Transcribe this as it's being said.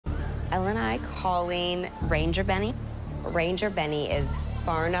Ellen and I calling Ranger Benny. Ranger Benny is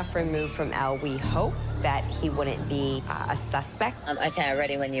far enough removed from Elle, we hope, that he wouldn't be a suspect. Okay,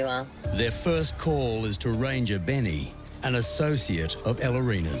 ready when you are. Their first call is to Ranger Benny, an associate of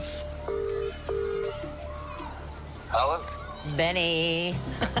Elerrina's. Alan? Benny.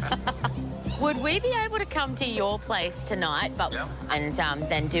 Would we be able to come to your place tonight and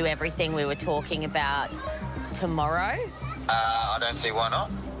then do everything we were talking about tomorrow? I don't see why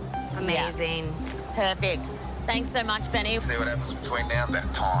not. Amazing. Yeah. Perfect. Thanks so much, Benny. See what happens between now and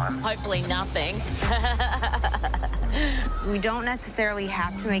that time. Hopefully nothing. We don't necessarily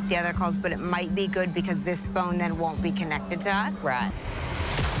have to make the other calls, but it might be good because this phone then won't be connected to us. Right.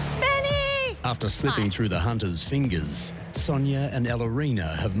 Benny! After slipping through the hunter's fingers, Sonja and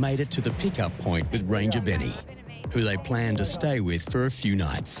Elerrina have made it to the pickup point with Ranger Benny, who they plan to stay with for a few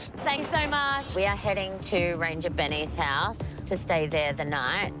nights. Thanks so much. We are heading to Ranger Benny's house to stay there the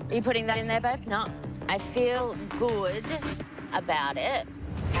night. Are you putting that in there, babe? No. I feel good about it,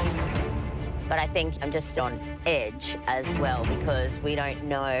 but I think I'm just on edge as well because we don't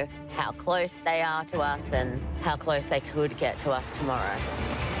know how close they are to us and how close they could get to us tomorrow.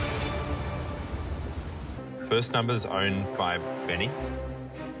 First number's owned by Benny.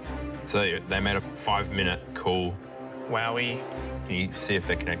 So they made a 5-minute call. Wowie. Can you see if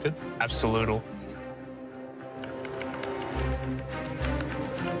they're connected? Absolute.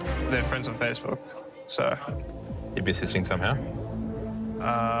 They're friends on Facebook, so... You'd be assisting somehow?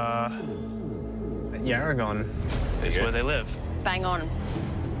 Yarragon is where they live. Bang on.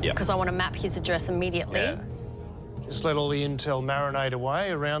 Yeah. Because I want to map his address immediately. Yeah. Just let all the intel marinate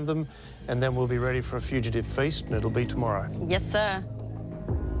away around them, and then we'll be ready for a fugitive feast, and it'll be tomorrow. Yes, sir.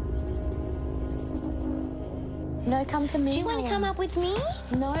 No, come to me. Do you want to come up with me?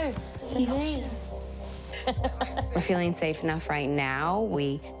 No, to me. We're feeling safe enough right now.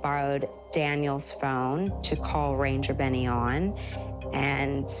 We borrowed Daniel's phone to call Ranger Benny on,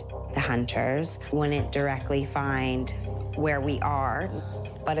 and the hunters wouldn't directly find where we are,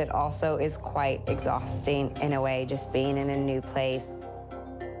 but it also is quite exhausting in a way, just being in a new place.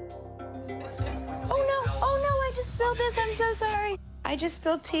 Oh no, I just spilled this, I'm so sorry. I just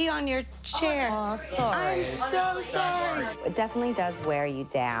spilled tea on your chair. Oh, sorry. I'm so sorry. It definitely does wear you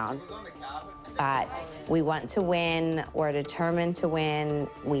down. But we want to win, we're determined to win,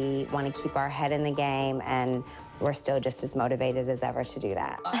 we want to keep our head in the game, and we're still just as motivated as ever to do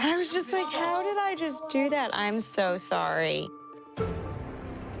that. I was just like, how did I just do that? I'm so sorry.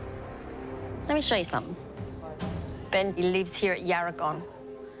 Let me show you something. Ben lives here at Yarragon,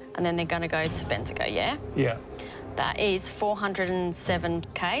 and then they're going to go to Bendigo, yeah? Yeah. That is 407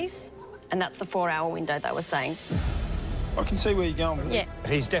 Ks, and that's the 4-hour window they were saying. I can see where you're going with it. Yeah.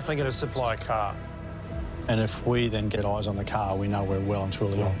 He's definitely going to supply a car. And if we then get eyes on the car, we know we're well and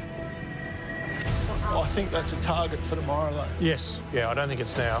truly on. I think that's a target for tomorrow, though. Yes. Yeah, I don't think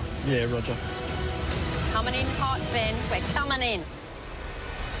it's now. Yeah, roger. Coming in hot, Ben. We're coming in.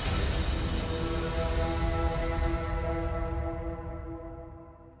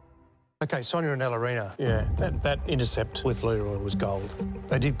 Okay, Sonja and Elerrina. Yeah, that intercept with Leroy was gold.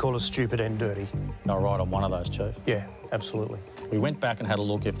 They did call us stupid and dirty. No, right on one of those, Chief. Yeah, absolutely. We went back and had a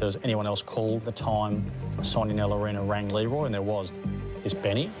look if there was anyone else called the time Sonja and Elerrina rang Leroy, and there was. Is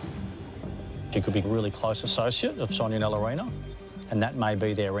Benny. He could be a really close associate of Sonja and Elerrina, and that may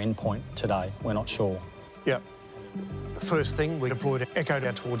be their end point today. We're not sure. Yeah. First thing, we deployed Echo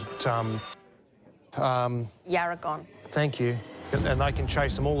down towards Yarragon. Thank you. And they can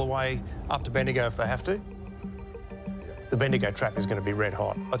chase them all the way up to Bendigo if they have to. The Bendigo trap is going to be red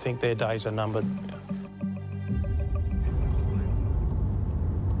hot. I think their days are numbered.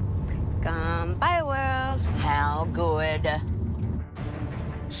 Come by, world. How good.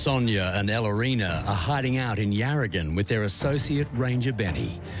 Sonja and Elerrina are hiding out in Yarragon with their associate Ranger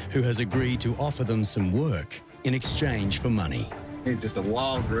Benny, who has agreed to offer them some work in exchange for money. It's just a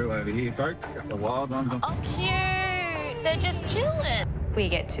wild brew over here, folks. Got the wild ones. Oh, cute. They're just chilling. We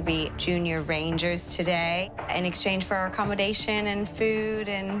get to be junior rangers today in exchange for our accommodation and food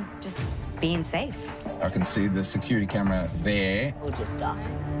and just being safe. I can see the security camera there. We'll just stop.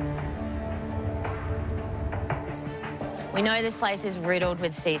 We know this place is riddled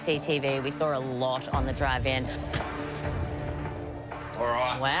with CCTV. We saw a lot on the drive-in. All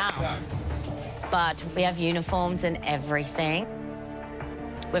right. Wow. But we have uniforms and everything.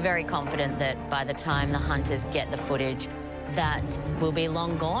 We're very confident that by the time the hunters get the footage, that we'll be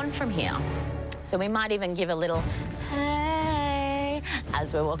long gone from here. So we might even give a little hey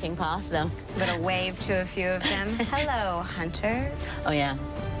as we're walking past them. Little wave to a few of them. Hello, hunters. Oh, yeah.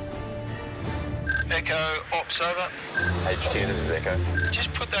 Echo, ops over. HQ, this is Echo.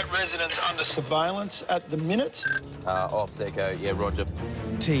 Just put that residence under surveillance at the minute. Ops Echo, yeah, roger.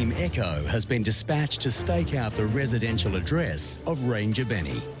 Team Echo has been dispatched to stake out the residential address of Ranger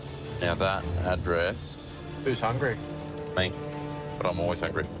Benny. Now that address... Who's hungry? Me. But I'm always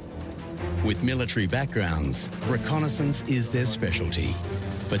hungry. With military backgrounds, reconnaissance is their specialty.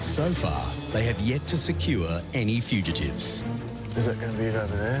 But so far, they have yet to secure any fugitives. Is that going to be it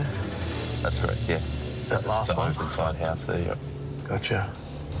over there? That's correct, yeah. That last one? The open side house there, yep. Gotcha.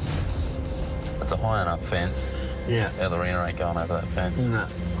 It's a high enough fence. Yeah. Elerrina ain't going over that fence. No.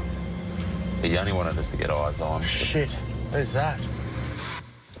 He only wanted us to get eyes on. Shit. Who's that?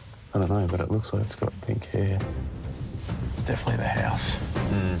 I don't know, but it looks like it's got pink hair. It's definitely the house.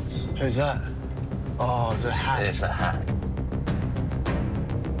 Who's that? Oh, it's a hat. It's a hat.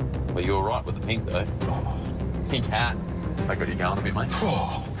 Well, you're right with the pink, though. Oh. Pink hat. That got you going a bit, mate.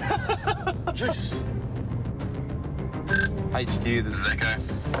 Oh. Jesus. HQ, this is Echo.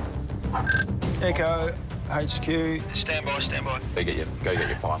 Echo, HQ. Stand by, stand by. Go get your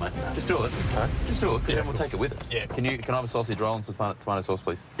pie, mate. Just do it. Huh? Just do it, because then we'll take it with us. Yeah. Can I have a sausage roll and some tomato sauce,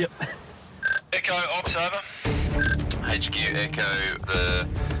 please? Yep. Echo, ops over. HQ, Echo, the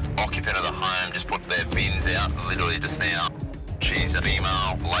occupant of the home just put their bins out literally just now. She's a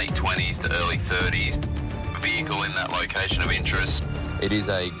female, late 20s to early 30s. Vehicle in that location of interest. It is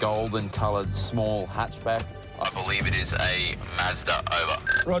a golden coloured small hatchback. I believe it is a Mazda,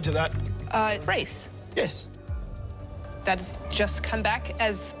 over. Roger that. Race. Yes. That has just come back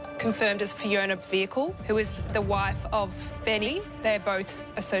as confirmed as Fiona's vehicle, who is the wife of Benny. They're both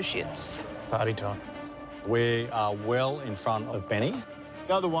associates. Party time. We are well in front of Benny.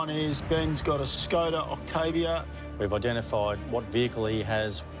 The other one is Ben's got a Skoda Octavia. We've identified what vehicle he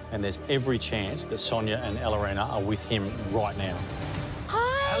has, and there's every chance that Sonja and Elerrina are with him right now. Hi.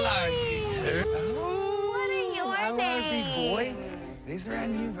 Hello, you two. What are your names? Big boy. These are our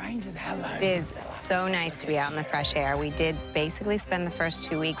new Rangers. Hello. It is so nice to be out in the fresh air. We did basically spend the first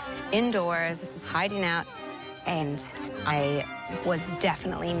 2 weeks indoors, hiding out, and I was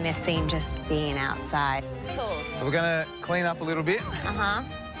definitely missing just being outside. Cool. So we're going to clean up a little bit. I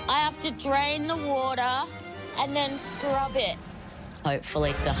have to drain the water and then scrub it.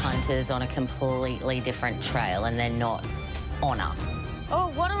 Hopefully the hunter's on a completely different trail and they're not on us. Oh,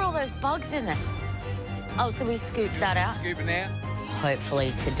 what are all those bugs in there? Oh, so we scoop that out? Scooping out.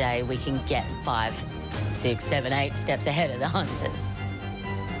 Hopefully today we can get 5, 6, 7, 8 steps ahead of the hunters.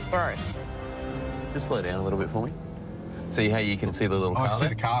 Gross. Just slow down a little bit for me. See how you can see the little car? I see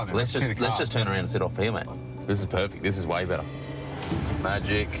the car there. Let's just turn around and sit off here, mate. This is perfect. This is way better.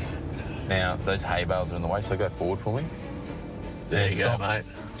 Magic. Now, those hay bales are in the way, so go forward for me. There you go, mate.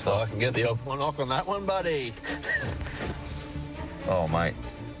 So I can get the one knock on that one, buddy. Oh, mate.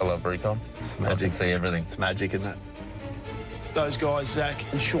 I love recon. It's magic. I can see everything. It's magic, isn't it? Those guys, Zach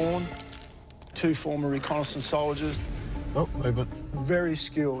and Sean, 2 former reconnaissance soldiers. Oh, movement. Very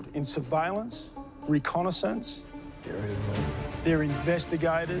skilled in surveillance, reconnaissance. They're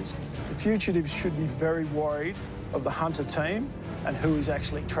investigators. The fugitives should be very worried of the hunter team and who is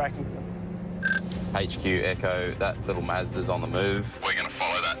actually tracking them. HQ, Echo, that little Mazda's on the move. We're going to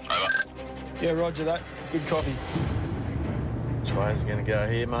follow that. Over. Yeah, roger that. Good copy. Which way is it going to go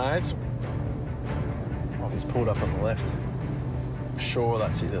here, mates? Oh, he's pulled up on the left. I'm sure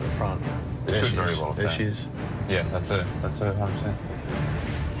that's it at the front. There she very well. There she is. Yeah, that's her. That's her, 100%.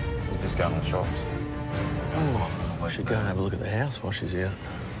 He's just going to the shops. Oh, I should go and have a look at the house while she's here.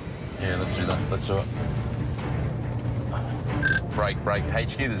 Yeah, let's do that. Let's do it. Break.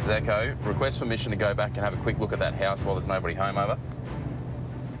 HQ, this is Echo. Request permission to go back and have a quick look at that house while there's nobody home, over.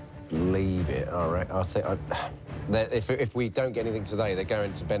 Leave it, all right. I think if we don't get anything today, they're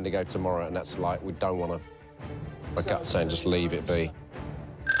going to Bendigo tomorrow, and that's like, we don't want to, my gut's saying just leave it be.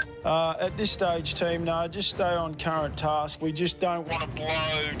 At this stage, team, no, just stay on current task. We just don't want to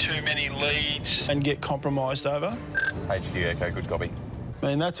blow too many leads and get compromised, over. HQ, Echo, good copy. I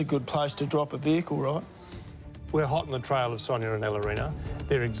mean, that's a good place to drop a vehicle, right? We're hot on the trail of Sonja and Elerrina.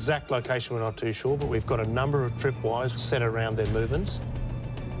 Their exact location we're not too sure, but we've got a number of tripwires set around their movements.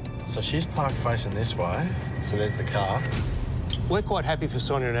 So she's parked facing this way, so there's the car. We're quite happy for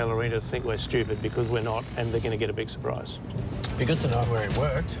Sonja and Elerrina to think we're stupid, because we're not, and they're going to get a big surprise. Be good to know where he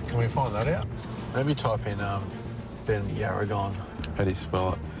worked. Can we find that out? Maybe type in Ben Yarragon. How do you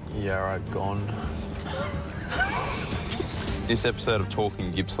spell it? Yarragon. This episode of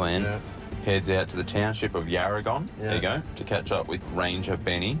Talking Gippsland heads out to the township of Yarragon, there you go, to catch up with Ranger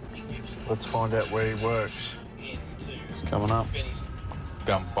Benny. Let's find out where he works. He's coming up.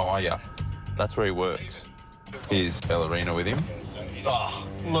 Gumbaya. That's where he works. Here's Elerrina with him. Oh,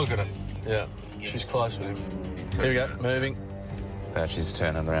 look at it. Yeah. She's close with him. Here we go, moving. She's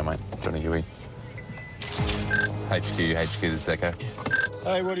turning around, mate. Johnny Huey. HQ, this is Echo.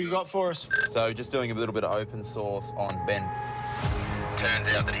 Hey, what do you got for us? So just doing a little bit of open source on Ben. Turns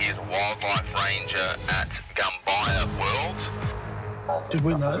out that he is a wildlife ranger at Gumbaya World. Did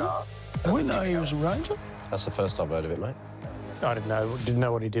we know that? Did we know he was a ranger? That's the first I've heard of it, mate. I didn't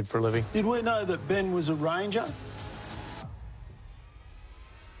know what he did for a living. Did we know that Ben was a ranger?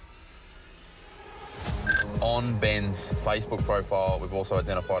 On Ben's Facebook profile, we've also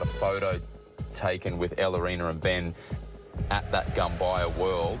identified a photo taken with Elerrina and Ben at that Gumbaya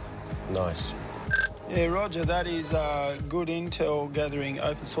World. Nice. Yeah, Roger, that is good intel gathering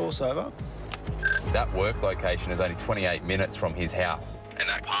open source over. That work location is only 28 minutes from his house. And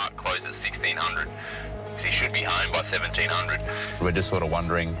that park closed at 1600. So he should be home by 1700. We're just sort of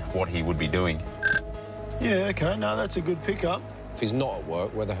wondering what he would be doing. Yeah, OK, no, that's a good pickup. If he's not at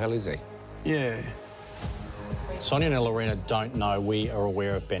work, where the hell is he? Yeah. Sonia and Elerrina don't know we are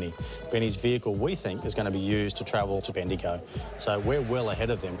aware of Benny. Benny's vehicle, we think, is going to be used to travel to Bendigo. So we're well ahead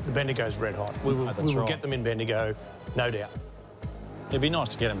of them. The Bendigo's red hot. We will get them in Bendigo, no doubt. It'd be nice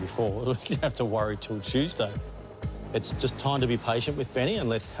to get them before. We don't have to worry till Tuesday. It's just time to be patient with Benny and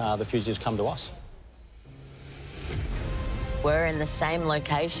let the fugitives come to us. We're in the same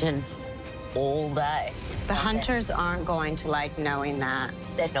location all day. The hunters aren't going to like knowing that.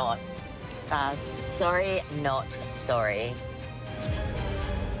 They're not. Saz. Sorry, not sorry.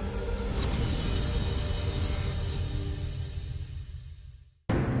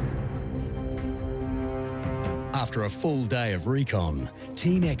 After a full day of recon,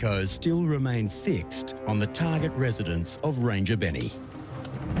 Team Echo still remain fixed on the target residence of Ranger Benny.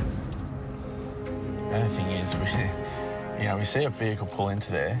 The other thing is, we see a vehicle pull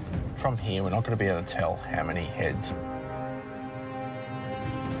into there. From here, we're not going to be able to tell how many heads.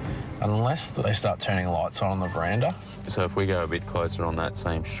 Unless they start turning lights on the veranda. So if we go a bit closer on that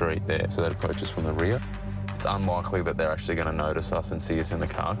same street there, so that approaches from the rear, it's unlikely that they're actually going to notice us and see us in the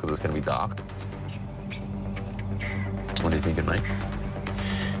car because it's going to be dark. What are you thinking, mate?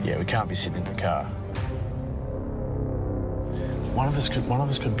 Yeah, we can't be sitting in the car. One of us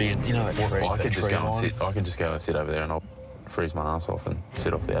could be in, that tree. I can just go and sit. I can just go and sit over there, and I'll freeze my ass off and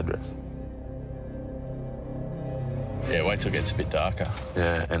sit off the address. Yeah, wait till it gets a bit darker.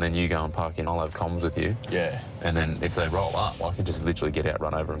 Yeah, and then you go and park in. I'll have comms with you. Yeah. And then if they roll up, I can just literally get out,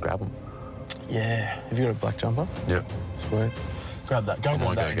 run over and grab them. Yeah. Have you got a black jumper? Yep. Sweet. Grab that. Go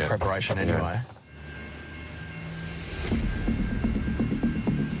grab that in preparation anyway.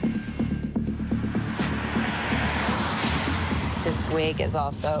 This wig is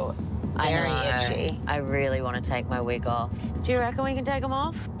also very itchy. I really want to take my wig off. Do you reckon we can take them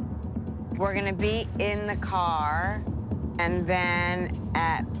off? We're going to be in the car and then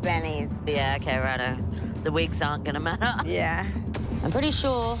at Benny's. Yeah, okay, righto. The wigs aren't going to matter. Yeah. I'm pretty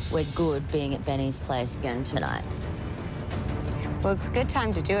sure we're good being at Benny's place again tonight. Well, it's a good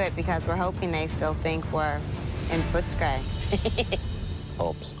time to do it because we're hoping they still think we're in Footscray.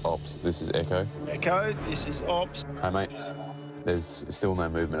 Ops, this is Echo. Echo, this is Ops. Hey, mate. There's still no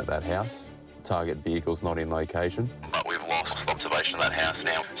movement at that house. Target vehicle's not in location. But we've lost observation of that house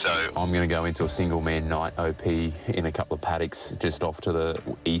now, so... I'm going to go into a single-man night OP in a couple of paddocks just off to the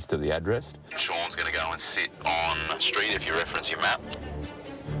east of the address. Sean's going to go and sit on the street if you reference your map.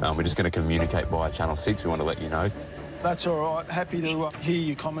 We're just going to communicate via Channel 6. We want to let you know. That's all right. Happy to hear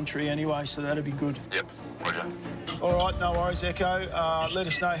your commentary anyway, so that'll be good. Yep, roger. All right, no worries, Echo. Let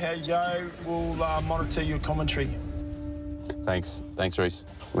us know how you go. We'll monitor your commentary. Thanks, Reece.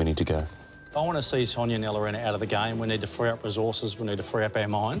 We need to go. I want to see Sonia and Elerrina out of the game. We need to free up resources. We need to free up our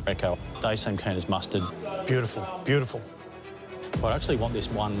mind. Echo, they seem keen as mustard. Beautiful, beautiful. But I actually want this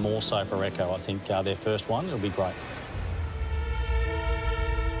one more so for Echo. I think their first one, it'll be great.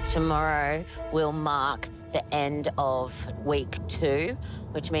 Tomorrow will mark the end of week 2,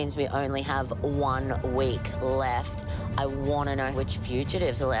 which means we only have 1 week left. I want to know which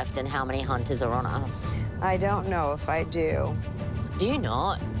fugitives are left and how many hunters are on us. I don't know if I do. Do you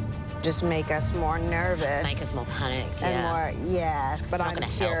not? Just make us more nervous. Make us more panicked, and more, yeah, but I'm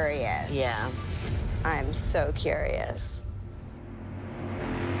curious. Help. Yeah. I'm so curious.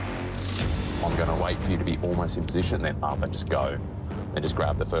 I'm going to wait for you to be almost in position, then up and just go. And just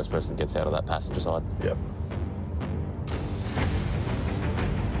grab the first person that gets out of that passenger side. Yep.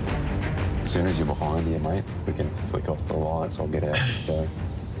 As soon as you're behind here, mate, we can flick off the lights. I'll get out and go.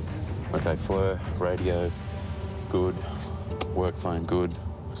 Okay, Fleur, radio, good. Work phone, good.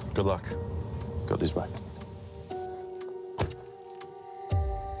 Good luck. Got this back.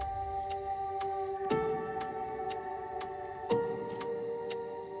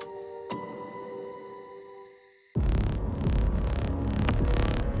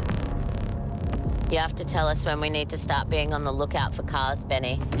 You have to tell us when we need to start being on the lookout for cars,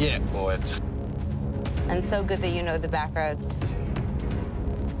 Benny. Yeah, boys. And so good that you know the back roads.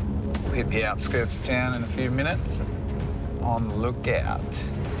 We'll hit the outskirts of town in a few minutes. On the lookout.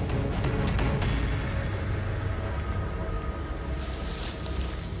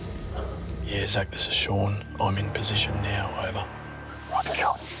 Yeah, Zach, this is Sean. I'm in position now, over. Roger,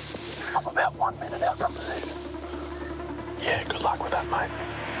 Sean. I'm about 1 minute out from position. Yeah, good luck with that, mate.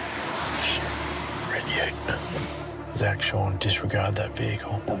 Ready. Zach, Sean, disregard that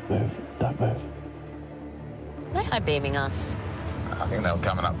vehicle. Don't move. Don't move. They are beaming us. I think they were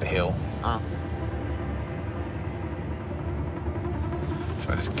coming up the hill. Oh. So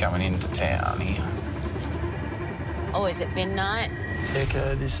we're just coming into town here. Oh, is it midnight?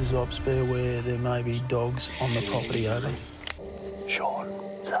 Echo, this is Ops. Be aware there may be dogs on the property, over. Sean,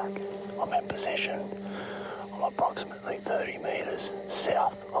 Zach, I'm in position. I'm approximately 30 metres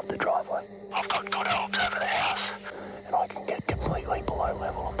south of the driveway. I've got good help over the house, and I can get completely below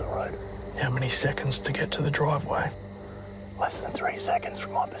level of the road. How many seconds to get to the driveway? Less than 3 seconds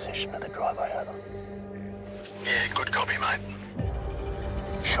from my position to the driveway, over. Yeah, good copy, mate.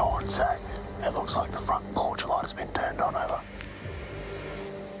 Sean, Zach, it looks like the front porch light has been turned on, over.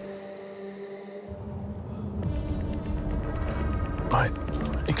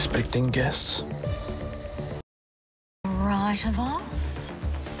 Mate, expecting guests? Right of us?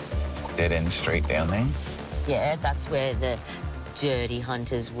 Dead end street down there. Yeah, that's where the dirty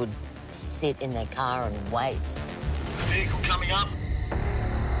hunters would sit in their car and wait. Vehicle coming up.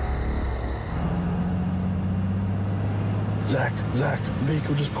 Zach,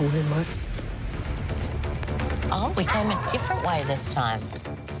 vehicle just pulled in, mate. Oh, we came a different way this time.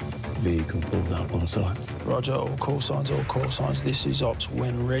 Vehicle pulled up on site. Roger, all call signs, all call signs. This is Ops.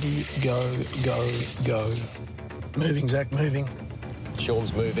 When ready, go, go, go. Moving, Zach, moving.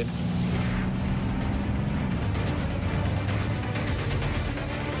 Sean's moving.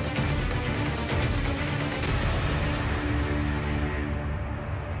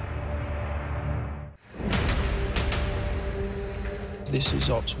 This is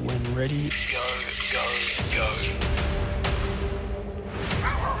Ops. When ready, go, go, go.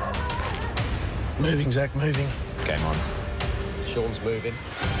 Moving, Zach, moving. Game on. Sean's moving.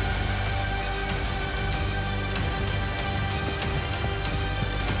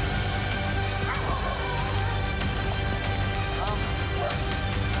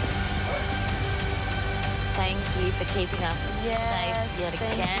 Thank you for keeping us safe yet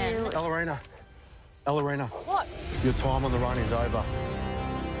again. Elerrina. What? Your time on the run is over.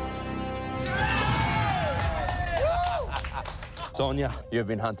 Sonja, you've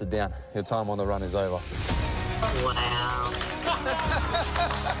been hunted down. Your time on the run is over. Wow.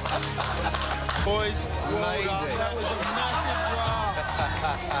 Boys, well done. Amazing. That was a massive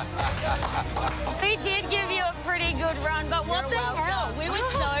graph. We did give you a pretty good run, but what the hell? We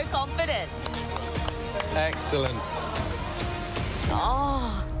were so confident. Excellent.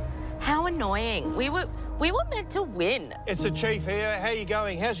 Oh, how annoying. We were meant to win. It's the Chief here. How you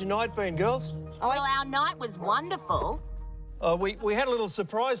going? How's your night been, girls? Well, our night was wonderful. We had a little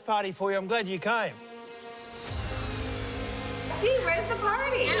surprise party for you. I'm glad you came. See, where's the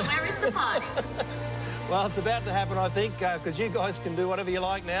party? Yeah, where is the party? Well, it's about to happen, I think, because you guys can do whatever you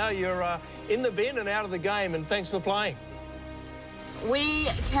like now. You're in the bin and out of the game, and thanks for playing. We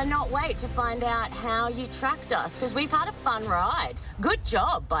cannot wait to find out how you tracked us, because we've had a fun ride. Good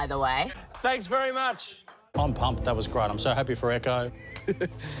job, by the way. Thanks very much. I'm pumped. That was great. I'm so happy for Echo.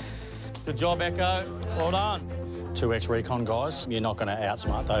 Good job, Echo. Well done. 2X recon guys. You're not going to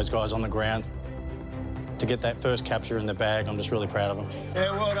outsmart those guys on the ground. To get that first capture in the bag, I'm just really proud of them.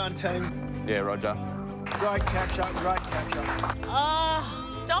 Yeah, well done, team. Yeah, Roger. Great capture, great capture.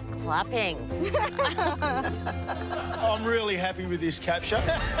 Oh, stop clapping. I'm really happy with this capture.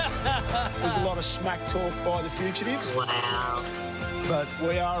 There's a lot of smack talk by the fugitives. Wow. But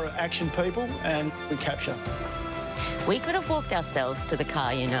we are action people and we capture. We could have walked ourselves to the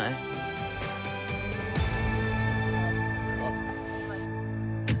car, you know.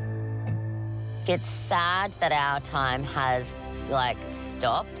 It's sad that our time has, like,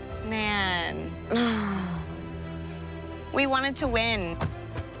 stopped. Man. We wanted to win.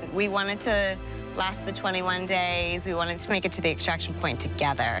 We wanted to last the 21 days. We wanted to make it to the extraction point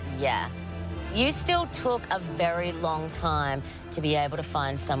together. Yeah. You still took a very long time to be able to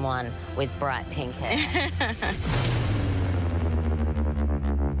find someone with bright pink hair.